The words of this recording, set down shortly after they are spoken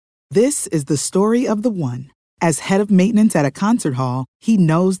This is the story of the one. As head of maintenance at a concert hall, he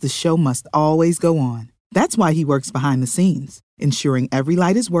knows the show must always go on. That's why he works behind the scenes, ensuring every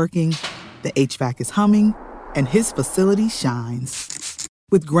light is working, the HVAC is humming, and his facility shines.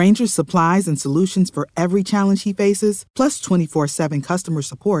 With Grainger's supplies and solutions for every challenge he faces, plus 24/7 customer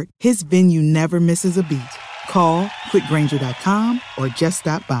support, his venue never misses a beat. Call quickgrainger.com or just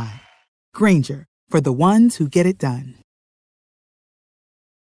stop by. Grainger, for the ones who get it done.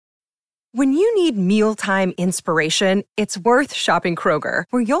 When you need mealtime inspiration, it's worth shopping Kroger,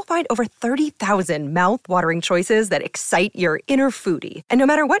 where you'll find over 30,000 mouth-watering choices that excite your inner foodie. And no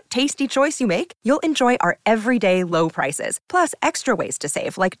matter what tasty choice you make, you'll enjoy our everyday low prices, plus extra ways to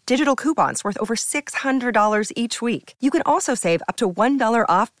save, like digital coupons worth over $600 each week. You can also save up to $1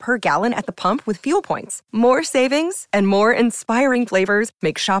 off per gallon at the pump with fuel points. More savings and more inspiring flavors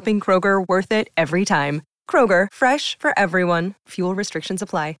make shopping Kroger worth it every time. Kroger, fresh for everyone. Fuel restrictions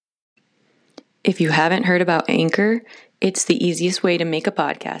apply. If you haven't heard about Anchor, it's the easiest way to make a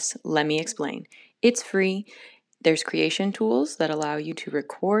podcast. Let me explain. It's free. There's creation tools that allow you to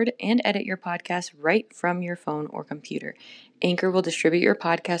record and edit your podcast right from your phone or computer. Anchor will distribute your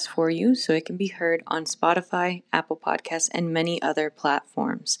podcast for you so it can be heard on Spotify, Apple Podcasts, and many other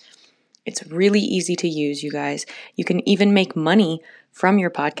platforms. It's really easy to use, you guys. You can even make money from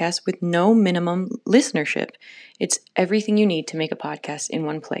your podcast with no minimum listenership. It's everything you need to make a podcast in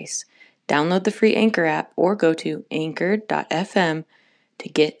one place. Download the free Anchor app or go to anchor.fm to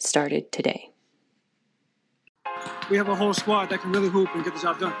get started today. We have a whole squad that can really hoop and get the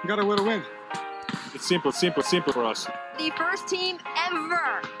job done. We got to win to win. It's simple for us. The first team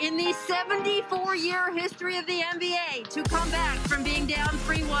ever in the 74-year history of the NBA to come back from being down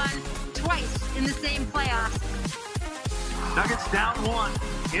 3-1 twice in the same playoffs. Nuggets down 1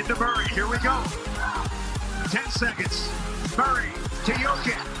 into Murray. Here we go. 10 seconds. Murray to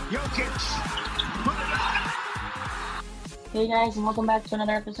Jokic. Put it up. Hey guys, and welcome back to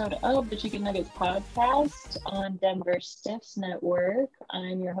another episode of the Chicken Nuggets podcast on Denver Stiffs Network.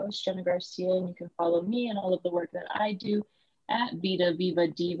 I'm your host, Jenna Garcia, and you can follow me and all of the work that I do at Vida Viva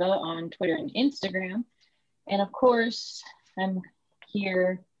Diva on Twitter and Instagram. And of course, I'm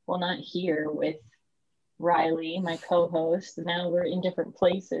here, well, not here with Riley, my co-host. Now we're in different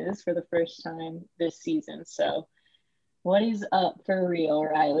places for the first time this season. So what is up for real,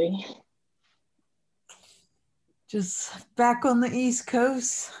 Riley? Just back on the East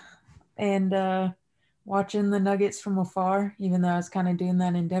Coast and watching the Nuggets from afar, even though I was kind of doing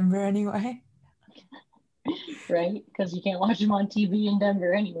that in Denver anyway. Right? Because you can't watch them on TV in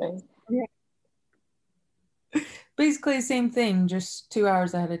Denver anyway. Yeah. Basically the same thing, just 2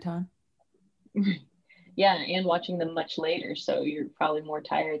 hours ahead of time. Yeah, and watching them much later, so you're probably more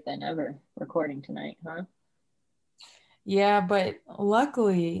tired than ever recording tonight, huh? Yeah, but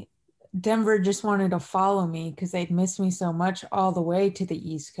luckily Denver just wanted to follow me because they'd missed me so much all the way to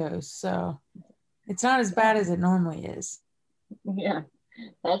the East Coast. So it's not as bad as it normally is. Yeah,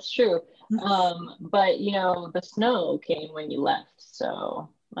 that's true. But, you know, the snow came when you left. So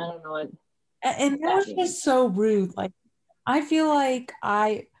I don't know what. And that was just so rude. Like, I feel like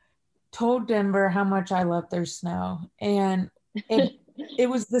I told Denver how much I love their snow. And it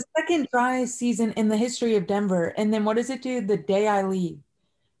was the second driest season in the history of Denver. And then what does it do the day I leave?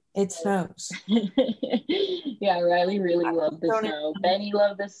 It snows. Yeah, Riley really loved the snow. Benny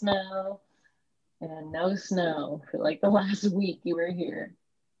loved the snow. And no snow for like the last week you were here.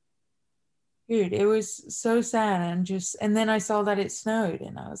 Dude, it was so sad. And then I saw that it snowed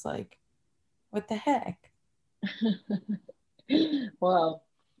and I was like, what the heck? Well,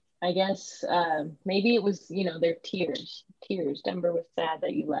 I guess maybe it was, you know, their tears. Denver was sad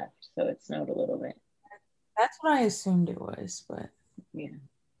that you left, so it snowed a little bit. That's what I assumed it was, but yeah,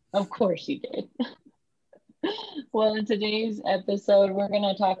 of course you did. Well, in today's episode, we're going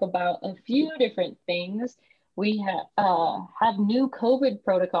to talk about a few different things. We have new COVID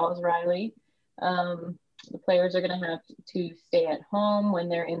protocols, Riley. The players are going to have to stay at home when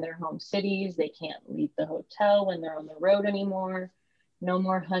they're in their home cities. They can't leave the hotel when they're on the road anymore. No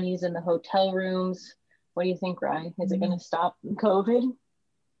more honeys in the hotel rooms. What do you think, Ryan? Is it going to stop COVID?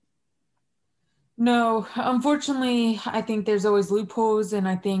 No, unfortunately, I think there's always loopholes. And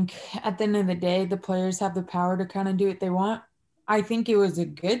I think at the end of the day, the players have the power to kind of do what they want. I think it was a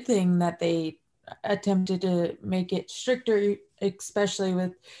good thing that they attempted to make it stricter, especially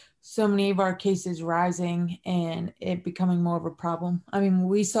with so many of our cases rising and it becoming more of a problem. I mean,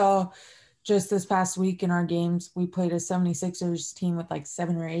 we saw just this past week in our games, we played a 76ers team with like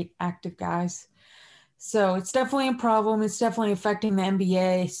 7 or 8 active guys. So it's definitely a problem. It's definitely affecting the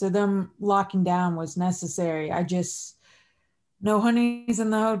NBA. So them locking down was necessary. No honeys in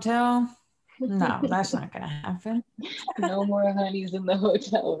the hotel? No, that's not going to happen. No more honeys in the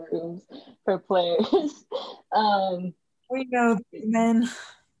hotel rooms for players. We know these men.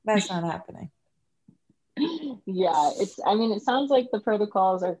 That's not happening. Yeah, it sounds like the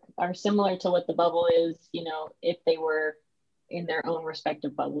protocols are similar to what the bubble is, if they were in their own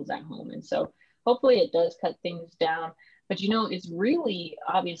respective bubbles at home. And so hopefully it does cut things down. But it's really,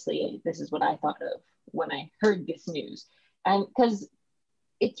 obviously, this is what I thought of when I heard this news. And because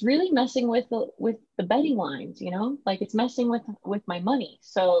it's really messing with the betting lines, like it's messing with my money.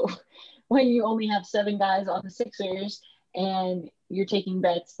 So when you only have 7 guys on the Sixers and you're taking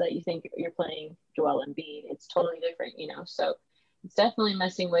bets that you think you're playing Joel Embiid, it's totally different, so it's definitely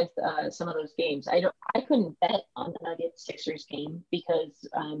messing with some of those games. I couldn't bet on the Nuggets Sixers game because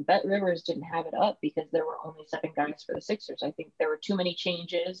Bet Rivers didn't have it up because there were only 7 guys for the Sixers. I think there were too many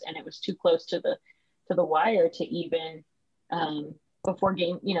changes and it was too close to the wire to even before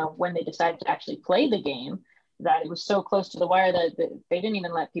game, when they decided to actually play the game, that it was so close to the wire that they didn't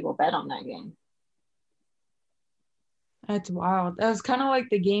even let people bet on that game. That's wild. That was kind of like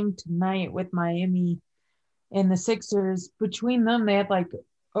the game tonight with Miami and the Sixers. Between them, they had like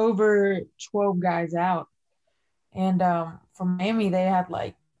over 12 guys out. And for Miami, they had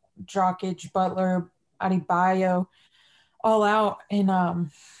like Dragic, Butler, Adebayo all out. And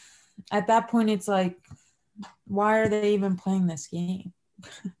at that point, it's like, why are they even playing this game?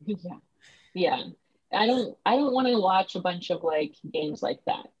 Yeah. I don't want to watch a bunch of like games like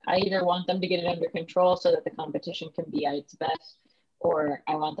that. I either want them to get it under control so that the competition can be at its best, or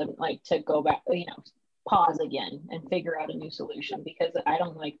I want them like to go back, pause again and figure out a new solution, because I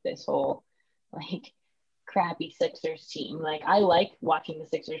don't like this whole like crappy Sixers team. Like I like watching the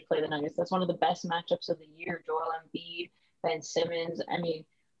Sixers play the Nuggets. That's one of the best matchups of the year. Joel Embiid, Ben Simmons. I mean,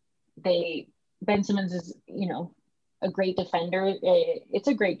 Ben Simmons is, a great defender. It's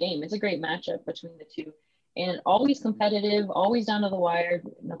a great game. It's a great matchup between the two, and always competitive, always down to the wire.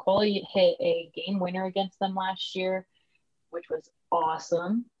 Nikola hit a game winner against them last year, which was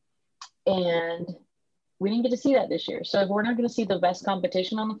awesome. And we didn't get to see that this year. So if we're not going to see the best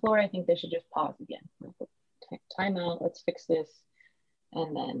competition on the floor, I think they should just pause again. Time out. Let's fix this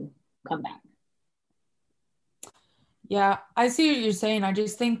and then come back. Yeah, I see what you're saying. I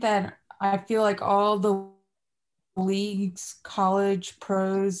just think that I feel like all the leagues, college,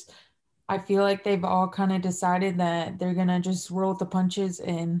 pros, I feel like they've all kind of decided that they're going to just roll with the punches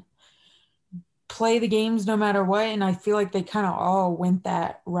and play the games no matter what. And I feel like they kind of all went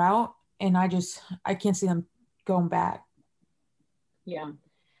that route. And I can't see them going back. Yeah.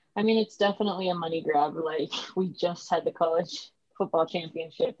 I mean, it's definitely a money grab. Like we just had the college football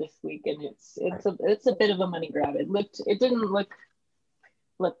championship this week, and it's a bit of a money grab. It didn't look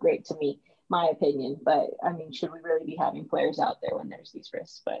great to me, my opinion, but I mean, should we really be having players out there when there's these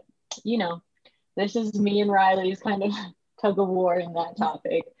risks? But this is me and Riley's kind of tug of war in that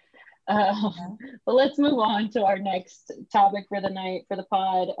topic. But let's move on to our next topic for the night, for the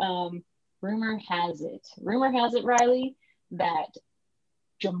pod. Rumor has it, Riley, that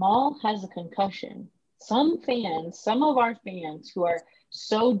Jamal has a concussion. Some of our fans who are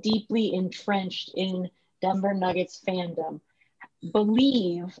so deeply entrenched in Denver Nuggets fandom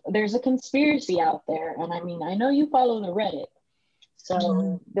believe there's a conspiracy out there. And I mean, I know you follow the Reddit,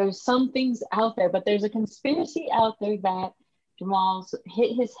 so there's some things out there, but there's a conspiracy out there that Jamal's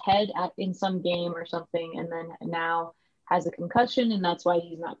hit his head in some game or something, and then now has a concussion, and that's why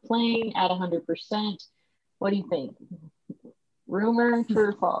he's not playing at 100%. What do you think? Rumor, true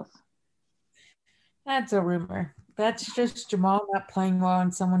or false? That's a rumor. That's just Jamal not playing well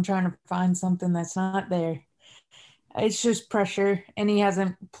and someone trying to find something that's not there. It's just pressure, and he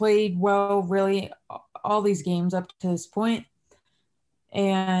hasn't played well really all these games up to this point.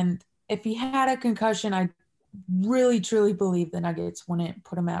 And if he had a concussion, I really truly believe the Nuggets wouldn't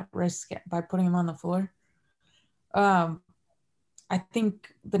put him at risk by putting him on the floor. I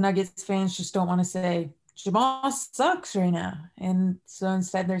think the Nuggets fans just don't want to say Jamal sucks right now, and so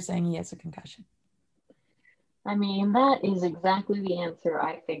instead they're saying he has a concussion. I mean, that is exactly the answer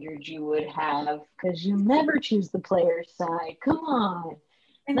I figured you would have, because you never choose the player's side. Come on.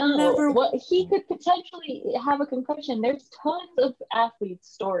 Well, he could potentially have a concussion. There's tons of athletes'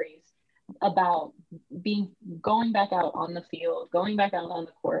 stories about going back out on the field, going back out on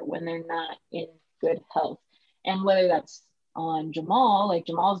the court when they're not in good health. And whether that's on Jamal, like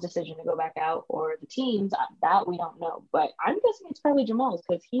Jamal's decision to go back out, or the team's, that we don't know. But I'm guessing it's probably Jamal's,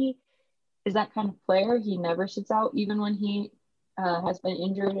 because he is that kind of player. He never sits out even when he has been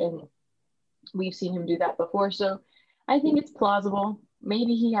injured, and we've seen him do that before. So I think it's plausible.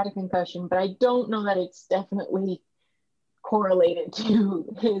 Maybe he had a concussion, but I don't know that it's definitely correlated to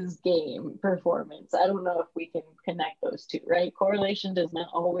his game performance. I don't know if we can connect those two, right? Correlation does not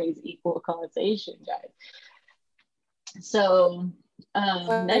always equal causation, guys. So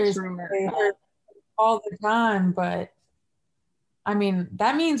next rumor all the time, but I mean,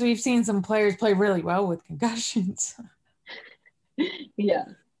 that means we've seen some players play really well with concussions. Yeah,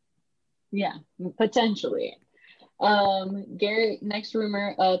 potentially. Next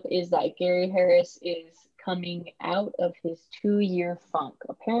rumor up is that Gary Harris is coming out of his 2-year funk.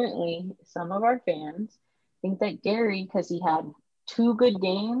 Apparently, some of our fans think that Gary, because he had 2 good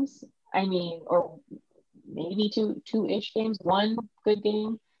games, or maybe two-ish games, 1 good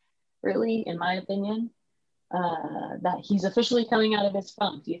game, really, in my opinion, that he's officially coming out of his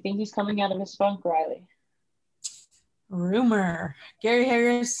funk. Do you think he's coming out of his funk, Riley? Rumor. Gary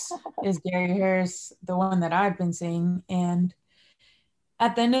Harris is Gary Harris, the one that I've been seeing. And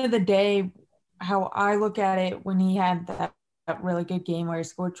at the end of the day, how I look at it when he had that really good game where he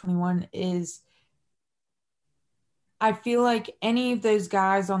scored 21 is I feel like any of those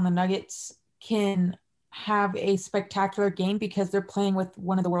guys on the Nuggets can have a spectacular game because they're playing with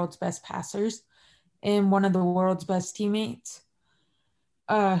one of the world's best passers and one of the world's best teammates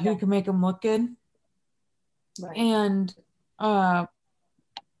who can make them look good. Right. And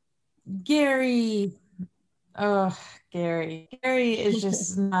Gary is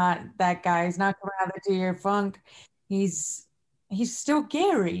just not that guy. He's not coming out of the 2-year funk. He's still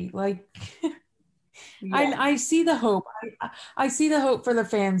Gary. Like, yeah. I see the hope. I see the hope for the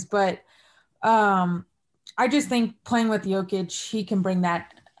fans, but I just think playing with Jokic, he can bring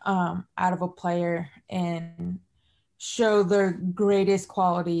that out of a player and show their greatest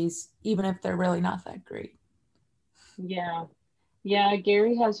qualities, even if they're really not that great. Yeah,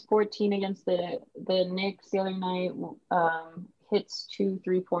 Gary has 14 against the Knicks the other night, hits 2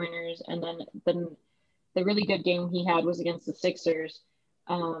 3-pointers, and then the really good game he had was against the Sixers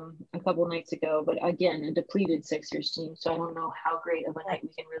a couple nights ago, but again, a depleted Sixers team, so I don't know how great of a night we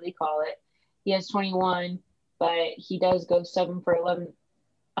can really call it. He has 21, but he does go 7 for 11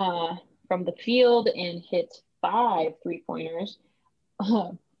 from the field and hit 5 3-pointers.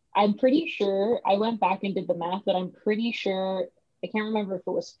 I'm pretty sure, I went back and did the math, but I'm pretty sure, I can't remember if it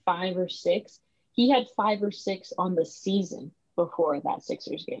was 5 or 6. He had 5 or 6 on the season before that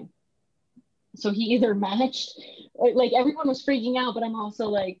Sixers game. So he either matched, like everyone was freaking out, but I'm also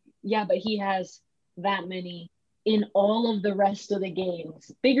like, yeah, but he has that many in all of the rest of the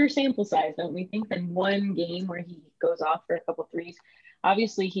games. Bigger sample size, don't we think, than one game where he goes off for a couple threes.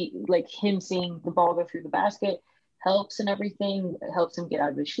 Obviously, him seeing the ball go through the basket helps and everything. It helps him get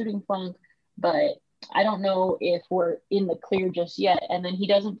out of the shooting funk. But I don't know if we're in the clear just yet. And then he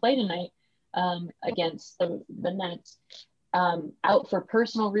doesn't play tonight against the Nets. Out for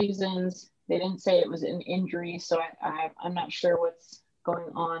personal reasons. They didn't say it was an injury, so I'm not sure what's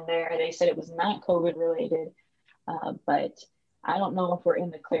going on there. They said it was not COVID related, but I don't know if we're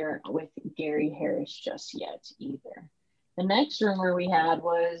in the clear with Gary Harris just yet either. The next rumor we had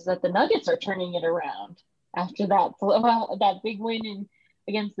was that the Nuggets are turning it around after that big win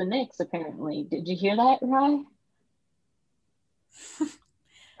against the Knicks, apparently. Did you hear that, Rye?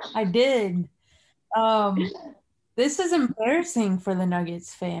 I did. This is embarrassing for the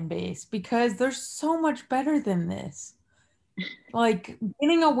Nuggets fan base because they're so much better than this. Like,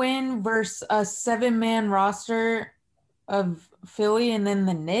 getting a win versus a 7-man roster of Philly and then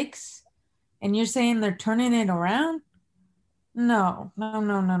the Knicks, and you're saying they're turning it around? No.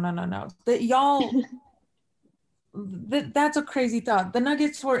 That's a crazy thought. The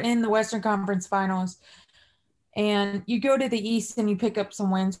Nuggets were in the Western Conference Finals, and you go to the East and you pick up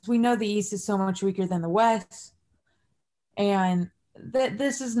some wins. We know the East is so much weaker than the West, and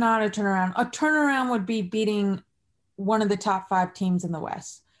this is not a turnaround. A turnaround would be beating one of the top 5 teams in the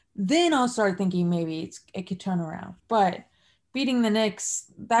West. Then I'll start thinking maybe it could turn around. But beating the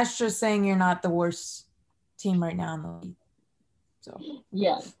Knicks, that's just saying you're not the worst team right now in the league. So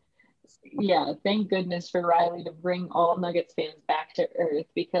yeah, thank goodness for Riley to bring all Nuggets fans back to earth,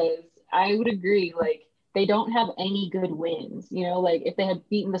 because I would agree, like, they don't have any good wins, like if they had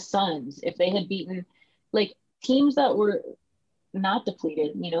beaten the Suns, if they had beaten like teams that were not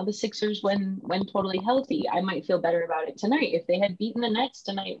depleted, the Sixers when totally healthy, I might feel better about it tonight. If they had beaten the Nets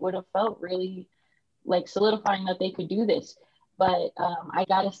tonight, would have felt really like solidifying that they could do this. But I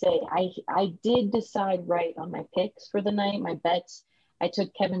gotta say, I did decide right on my picks for the night, my bets. I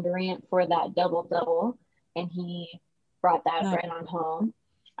took Kevin Durant for that double-double, and he brought that right on home.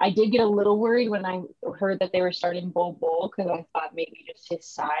 I did get a little worried when I heard that they were starting Bol Bol, because I thought maybe just his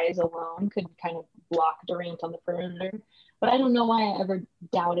size alone could kind of block Durant on the perimeter. But I don't know why I ever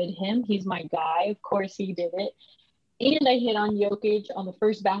doubted him. He's my guy. Of course he did it. And I hit on Jokic on the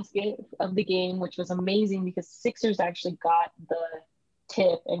first basket of the game, which was amazing because Sixers actually got the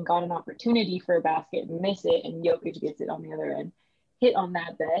tip and got an opportunity for a basket and miss it, and Jokic gets it on the other end. Hit on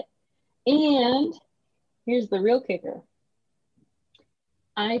that bet. And here's the real kicker.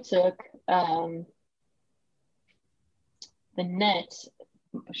 I took the Nets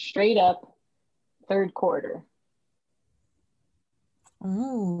straight up third quarter.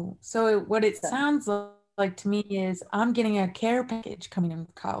 Oh, so what it sounds like to me is I'm getting a care package coming in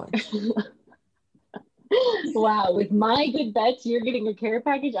college. Wow, with my good bets, you're getting a care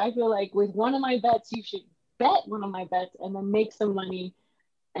package. I feel like with one of my bets, you should bet one of my bets and then make some money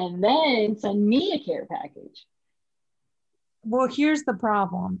and then send me a care package. Well, here's the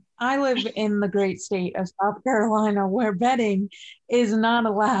problem. I live in the great state of South Carolina where betting is not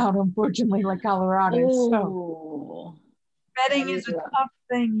allowed, unfortunately, like Colorado. Ooh, so betting is a tough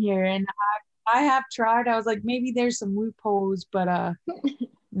thing here. And I have tried. I was like, maybe there's some loopholes, but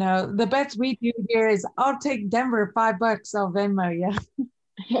no, the bets we do here is I'll take Denver $5. I'll Venmo you.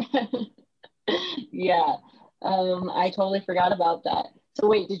 Yeah. I totally forgot about that. So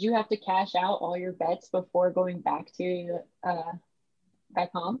wait, did you have to cash out all your bets before going back to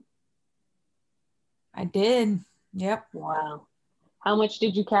back home? I did. Yep. Wow. How much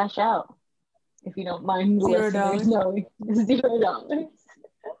did you cash out? If you don't mind $0 knowing. $0.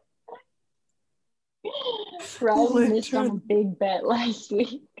 Riley missed on a big bet last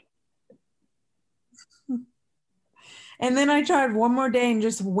week. And then I tried one more day and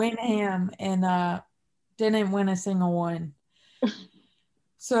just went ham and didn't win a single one.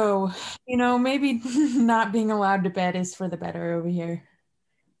 So, maybe not being allowed to bet is for the better over here.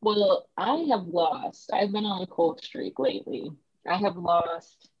 Well, I have lost. I've been on a cold streak lately. I have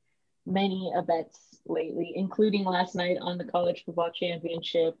lost many bets lately, including last night on the college football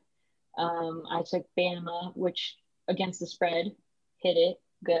championship. I took Bama, which against the spread, hit it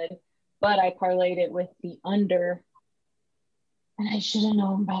good, but I parlayed it with the under, and I should have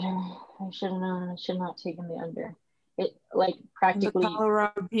known better. I should have known. I should not have taken the under. It practically. The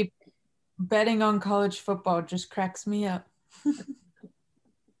Colorado people betting on college football just cracks me up.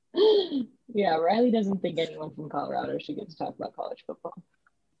 Yeah, Riley doesn't think anyone from Colorado should get to talk about college football.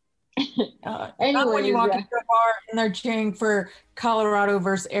 Anyways, not when you walk into a bar and they're cheering for Colorado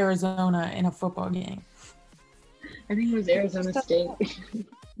versus Arizona in a football game. I think it was Arizona State.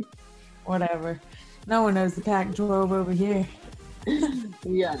 Whatever. No one knows the Pac-12 over here.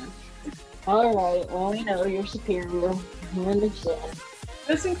 Yeah. All right. Well, you're superior. You understand.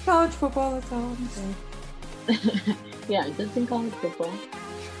 Just in college football, that's all I'm saying. Yeah, just in college football.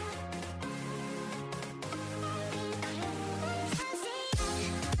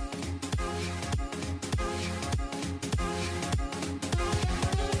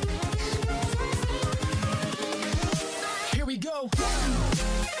 Here we go.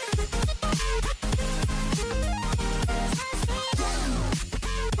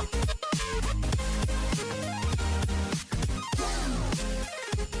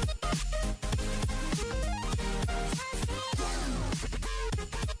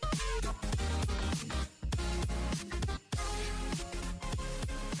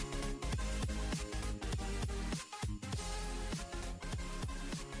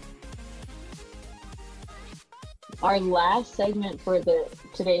 Our last segment for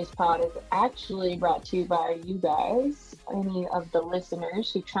today's pod is actually brought to you by you guys, any of the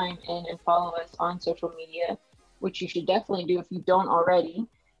listeners who chime in and follow us on social media, which you should definitely do if you don't already.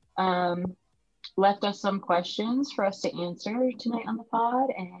 Left us some questions for us to answer tonight on the pod,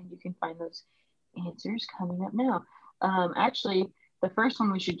 and you can find those answers coming up now. Actually, the first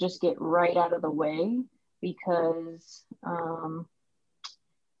one we should just get right out of the way because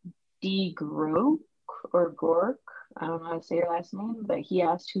D. Grok or Gork, I don't know how to say your last name, but he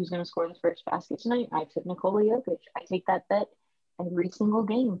asked who's going to score the first basket tonight. I took Nikola Jokic. I take that bet every single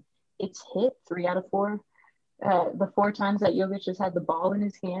game. It's hit 3 out of 4. The 4 times that Jokic has had the ball in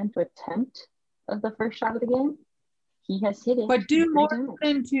his hand to attempt of the first shot of the game, he has hit it. But do more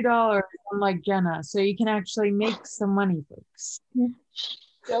than $2 unlike Jenna, so you can actually make some money, folks.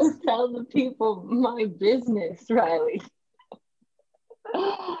 Don't tell the people my business, Riley.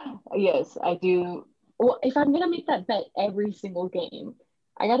 Yes, I do. Well, if I'm gonna make that bet every single game,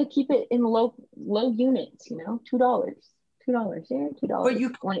 I gotta keep it in low units. $2, $2 here, $2. But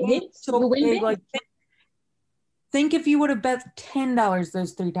you when it hits, so you win big, big. like think if you would have bet $10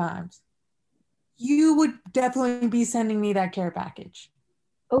 those 3 times, you would definitely be sending me that care package.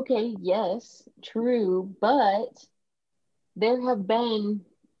 Okay, yes, true, but there have been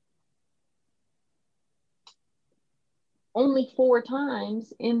only 4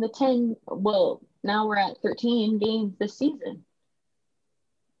 times in the 10, well, Now we're at 13 games this season.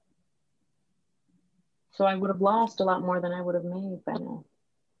 So I would have lost a lot more than I would have made by now.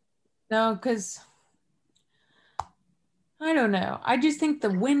 No, because I don't know. I just think the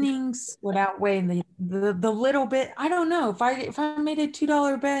winnings would outweigh the little bit. I don't know. If I made a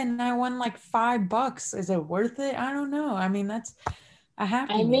 $2 bet and I won like $5, is it worth it? I don't know. I mean, that's a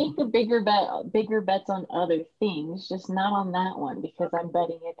happy I meal. make a bigger bets on other things, just not on that one because I'm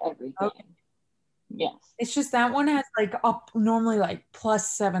betting it every game. Okay. Yes. It's just that one has like up normally like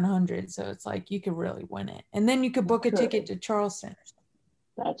plus 700, so it's like you could really win it, and then you could book a ticket to Charleston.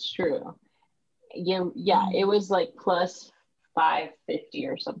 That's true. Yeah, it was like plus 550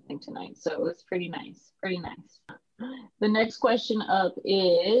 or something tonight, so it was pretty nice. The next question up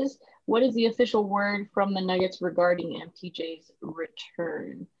is, what is the official word from the Nuggets regarding MPJ's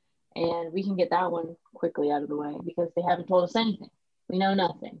return? And we can get that one quickly out of the way because they haven't told us anything. We know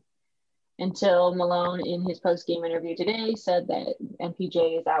nothing until Malone in his post-game interview today said that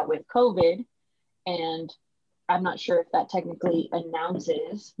MPJ is out with COVID, and I'm not sure if that technically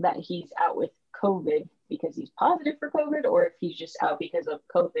announces that he's out with COVID because he's positive for COVID, or if he's just out because of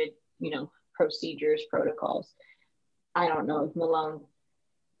COVID, procedures, protocols. I don't know if Malone,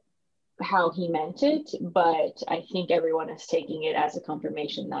 how he meant it, but I think everyone is taking it as a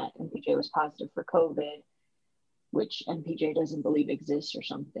confirmation that MPJ was positive for COVID, which MPJ doesn't believe exists or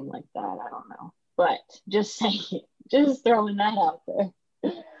something like that. I don't know. But just saying it, just throwing that out there.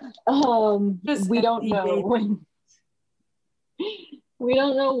 We don't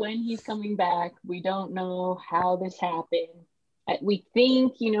know when he's coming back. We don't know how this happened. We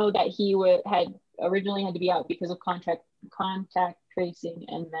think, that he had originally had to be out because of contact tracing,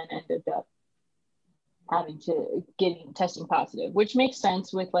 and then ended up having to testing positive, which makes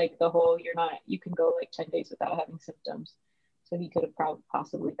sense with like the whole you can go like 10 days without having symptoms. So he could have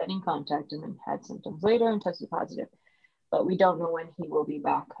possibly been in contact and then had symptoms later and tested positive. But we don't know when he will be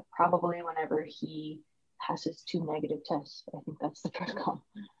back. Probably whenever he passes 2 negative tests. I think that's the protocol.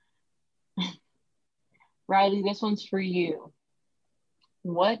 Riley, this one's for you.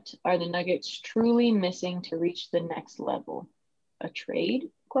 What are the Nuggets truly missing to reach the next level? A trade? ?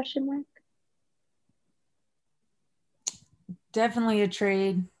 Definitely a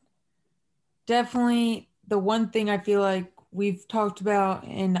trade. Definitely the one thing I feel like we've talked about,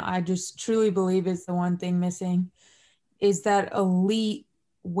 and I just truly believe is the one thing missing, is that elite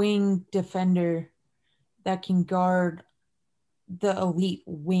wing defender that can guard the elite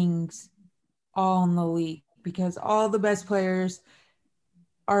wings all in the league, because all the best players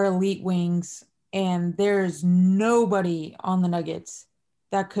are elite wings, and there's nobody on the Nuggets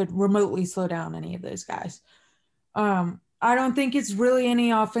that could remotely slow down any of those guys. I don't think it's really any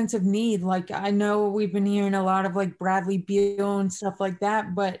offensive need. Like, I know we've been hearing a lot of like Bradley Beal and stuff like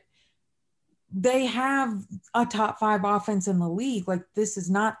that, but they have a top 5 offense in the league. Like, this is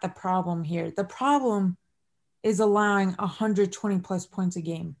not the problem here. The problem is allowing 120 plus points a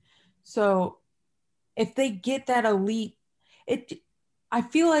game. So if they get that elite, I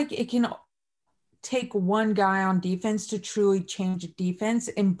feel like it can take one guy on defense to truly change a defense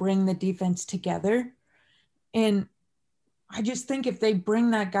and bring the defense together. And I just think if they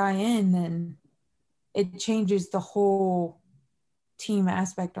bring that guy in, then it changes the whole team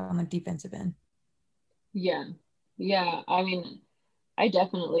aspect on the defensive end. Yeah. I mean, I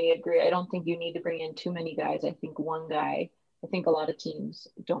definitely agree. I don't think you need to bring in too many guys. I think one guy. I think a lot of teams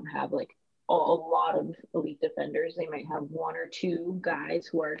don't have like a lot of elite defenders. They might have 1 or 2 guys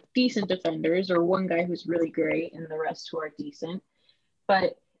who are decent defenders, or one guy who's really great and the rest who are decent.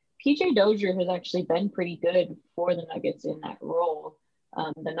 But PJ Dozier has actually been pretty good for the Nuggets in that role.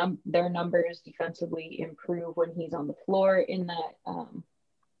 Their numbers defensively improve when he's on the floor in that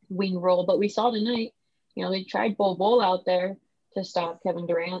wing role. But we saw tonight, they tried Bol out there to stop Kevin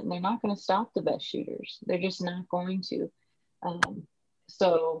Durant, and they're not going to stop the best shooters. They're just not going to.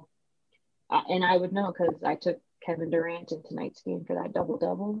 And I would know because I took Kevin Durant in tonight's game for that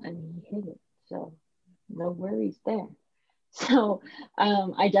double-double, and he hit it. So no worries there. So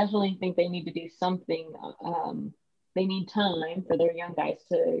I definitely think they need to do something. They need time for their young guys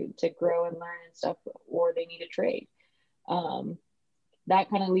to grow and learn and stuff, or they need a trade. That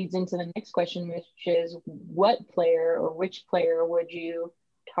kind of leads into the next question, which is what player or which player would you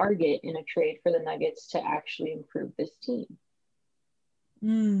target in a trade for the Nuggets to actually improve this team?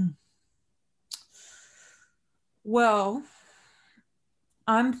 Well,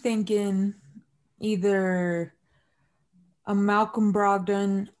 I'm thinking either a Malcolm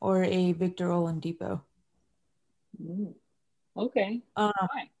Brogdon or a Victor Oladipo. Okay. Why?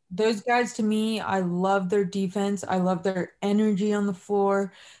 those guys, to me, I love their defense. I love their energy on the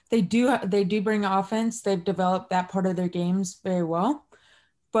floor. They do bring offense. They've developed that part of their games very well.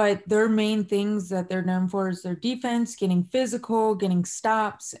 But their main things that they're known for is their defense, getting physical, getting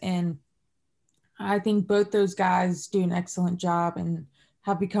stops. And I think both those guys do an excellent job and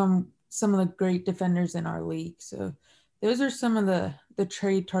have become some of the great defenders in our league. So those are some of the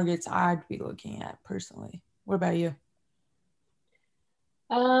trade targets I'd be looking at personally. What about you?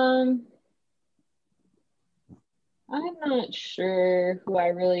 I'm not sure who I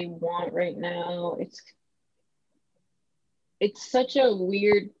really want right now. It's such a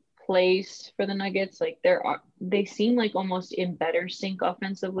weird place for the Nuggets. Like they seem like almost in better sync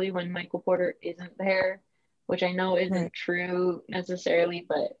offensively when Michael Porter isn't there, which I know isn't true necessarily,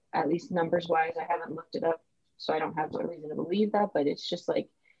 but at least numbers wise, I haven't looked it up, so I don't have a reason to believe that. But it's just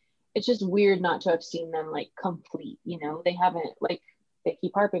weird not to have seen them like complete. They haven't, like they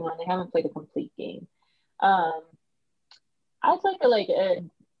keep harping on, they haven't played a complete game. I'd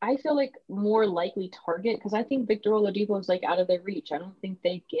I feel like more likely target, because I think Victor Oladipo is like out of their reach. I don't think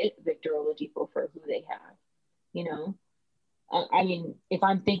they get Victor Oladipo for who they have. I mean, if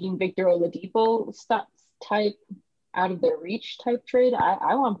I'm thinking Victor Oladipo type out of their reach type trade,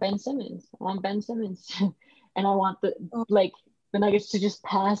 I want Ben Simmons. I want Ben Simmons, and I want the Nuggets to just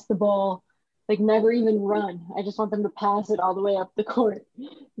pass the ball, like never even run. I just want them to pass it all the way up the court,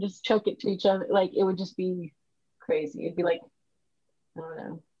 just chuck it to each other. Like it would just be crazy. It'd be like, I don't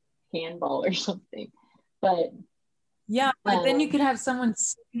know, handball or something. But yeah, but then you could have someone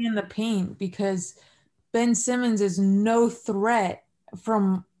sitting in the paint, because Ben Simmons is no threat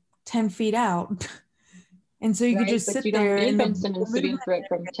from 10 feet out. And so you could just sit there. You don't need Ben Simmons to be a threat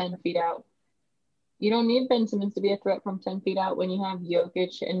from 10 feet out. You don't need Ben Simmons to be a threat from 10 feet out when you have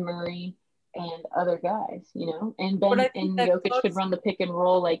Jokic and Murray and other guys, and Jokic could run the pick and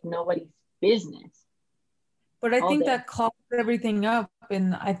roll like nobody's business. But I think that clogs everything up.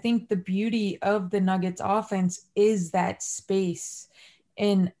 And I think the beauty of the Nuggets offense is that space,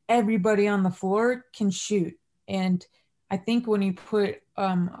 and everybody on the floor can shoot. And I think when you put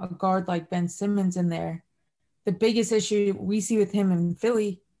a guard like Ben Simmons in there, the biggest issue we see with him in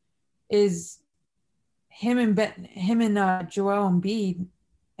Philly is him and Joel Embiid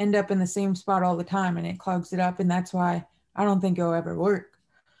end up in the same spot all the time, and it clogs it up. And that's why I don't think it'll ever work.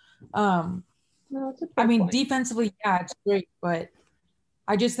 No, I mean, defensively, yeah, it's great, but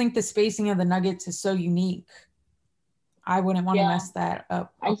I just think the spacing of the Nuggets is so unique. I wouldn't want to mess that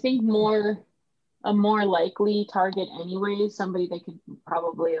up. I think a more likely target anyway, somebody they could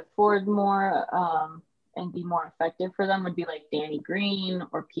probably afford more and be more effective for them would be like Danny Green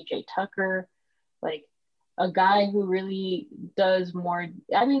or PJ Tucker, like a guy who really does more.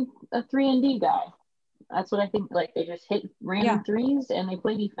 I mean, a 3-and-D guy. That's what I think. Like they just hit random threes and they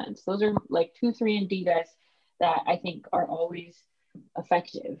play defense. Those are like 2 3-and-D guys that I think are always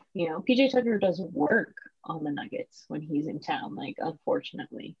effective. PJ Tucker does work on the Nuggets when he's in town. Like,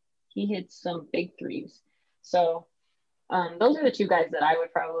 unfortunately, he hits some big threes. So those are the 2 guys that I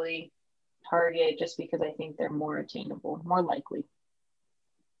would probably target, just because I think they're more attainable, more likely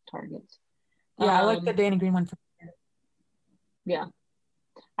targets. Yeah, I like the Danny Green one. Yeah.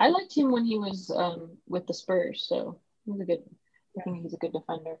 I liked him when he was with the Spurs, so I think he's a good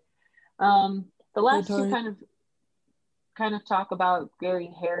defender. The last 2 kind of talk about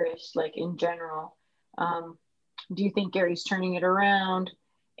Gary Harris, like in general. Do you think Gary's turning it around,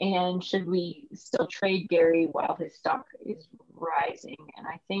 and should we still trade Gary while his stock is rising? And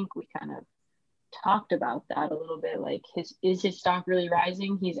I think we kind of talked about that a little bit. Like, is his stock really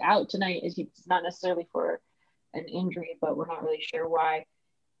rising? He's out tonight. It's not necessarily for an injury, but we're not really sure why.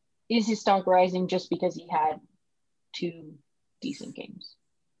 Is his stock rising just because he had 2 decent games?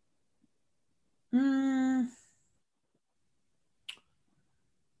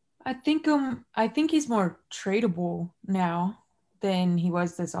 I think he's more tradable now than he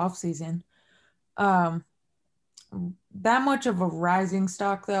was this offseason. That much of a rising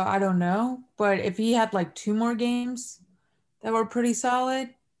stock, though, I don't know. But if he had like 2 more games that were pretty solid,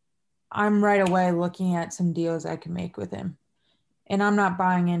 I'm right away looking at some deals I can make with him. And I'm not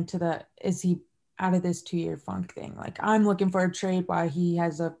buying into is he out of this 2-year funk thing. Like, I'm looking for a trade while he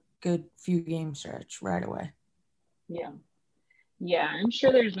has a good few game stretch right away. Yeah. Yeah, I'm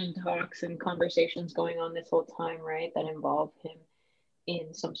sure there's been talks and conversations going on this whole time, right, that involve him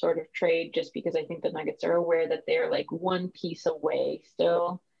in some sort of trade, just because I think the Nuggets are aware that they're like 1 piece away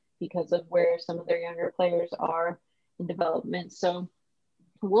still because of where some of their younger players are in development. So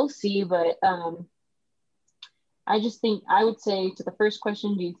we'll see, but I just think I would say to the first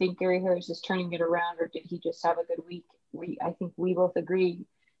question, do you think Gary Harris is turning it around, or did he just have a good week? I think we both agree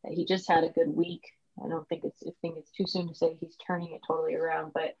He just had a good week. I think it's too soon to say he's turning it totally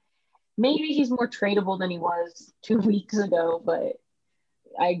around, but maybe he's more tradable than he was 2 weeks ago. But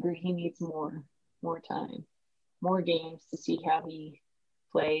I agree, he needs more time, more games to see how he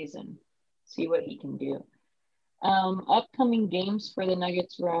plays and see what he can do. Upcoming games for the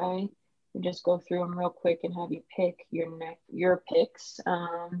Nuggets, Rye. We'll just go through them real quick and have you pick your picks.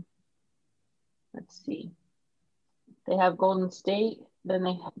 Let's see. They have Golden State, then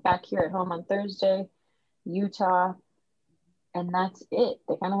they have back here at home on Thursday, Utah, and that's it.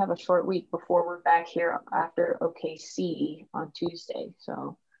 They kind of have a short week before we're back here after OKC on Tuesday.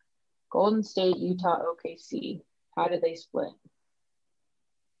 So Golden State, Utah, OKC. How do they split?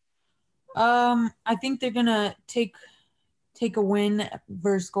 I think they're gonna take a win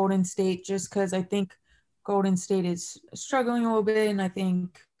versus Golden State just because I think Golden State is struggling a little bit, and I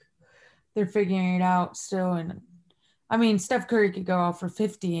think they're figuring it out still. And I mean, Steph Curry could go out for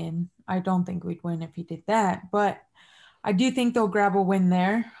 50, and I don't think we'd win if he did that. But I do think they'll grab a win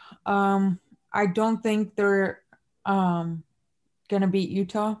there. I don't think they're gonna beat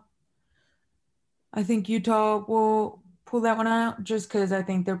Utah. I think Utah will pull that one out just because I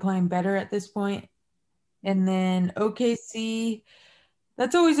think they're playing better at this point. And then OKC,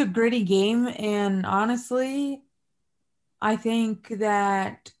 that's always a gritty game. And honestly, I think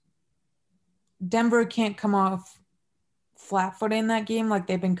that Denver can't come off flat-footed in that game like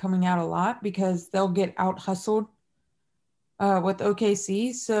they've been coming out a lot because they'll get out-hustled with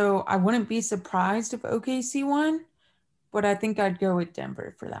OKC. So I wouldn't be surprised if OKC won, but I think I'd go with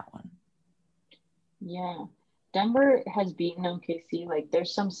Denver for that one. Yeah. Denver has beaten OKC. Like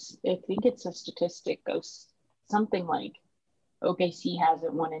there's I think it's a statistic goes something like OKC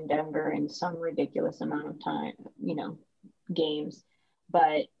hasn't won in Denver in some ridiculous amount of time, games.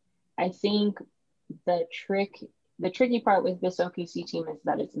 But I think the tricky part with this OKC team is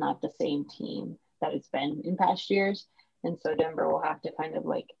that it's not the same team that it's been in past years. And so Denver will have to kind of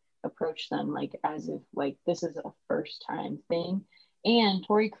like approach them like as if like this is a first time thing. And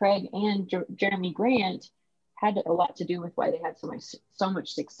Torrey Craig and Jeremy Grant had a lot to do with why they had so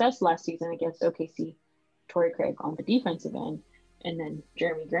much success last season against OKC. Torrey Craig on the defensive end, and then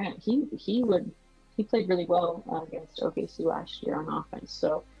Jeremy Grant. He played really well against OKC last year on offense.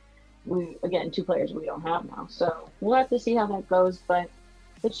 So two players we don't have now. So we'll have to see how that goes. But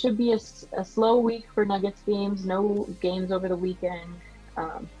it should be a slow week for Nuggets games. No games over the weekend.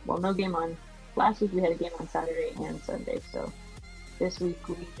 No game on. Last week we had a game on Saturday and Sunday. So this week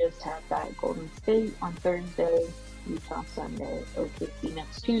we just have that Golden State on Thursday, Utah Sunday, OKC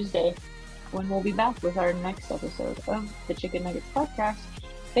next Tuesday, when we'll be back with our next episode of the Chicken Nuggets podcast.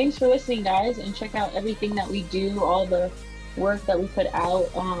 Thanks for listening, guys, and check out everything that we do, all the work that we put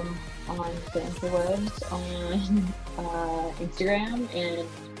out on the interwebs, on Instagram and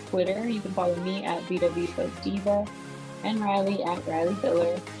Twitter. You can follow me at BWFoDiva and Riley at Riley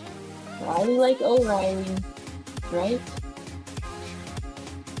Biller. Riley like O'Reilly, right?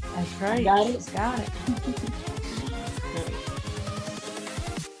 That's right. Got it? She's got it.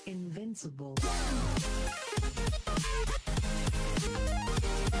 Invincible.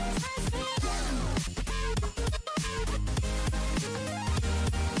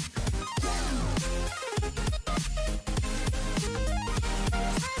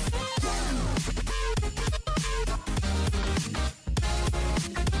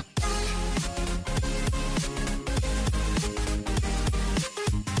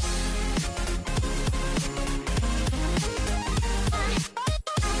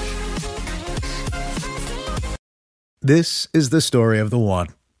 This is the story of the one.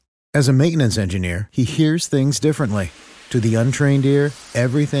 As a maintenance engineer, he hears things differently. To the untrained ear,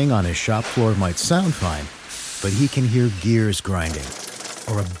 everything on his shop floor might sound fine, but he can hear gears grinding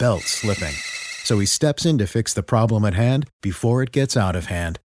or a belt slipping. So he steps in to fix the problem at hand before it gets out of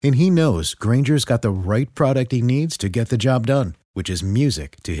hand. And he knows Grainger's got the right product he needs to get the job done, which is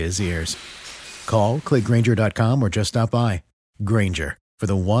music to his ears. Call, click Grainger.com, or just stop by. Grainger, for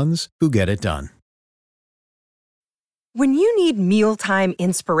the ones who get it done. When you need mealtime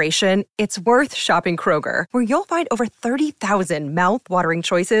inspiration, it's worth shopping Kroger, where you'll find over 30,000 mouth-watering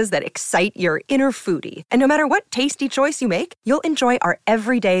choices that excite your inner foodie. And no matter what tasty choice you make, you'll enjoy our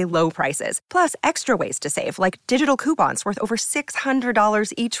everyday low prices, plus extra ways to save, like digital coupons worth over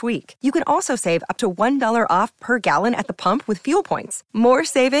 $600 each week. You can also save up to $1 off per gallon at the pump with fuel points. More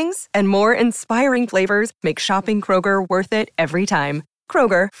savings and more inspiring flavors make shopping Kroger worth it every time.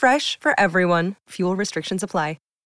 Kroger, fresh for everyone. Fuel restrictions apply.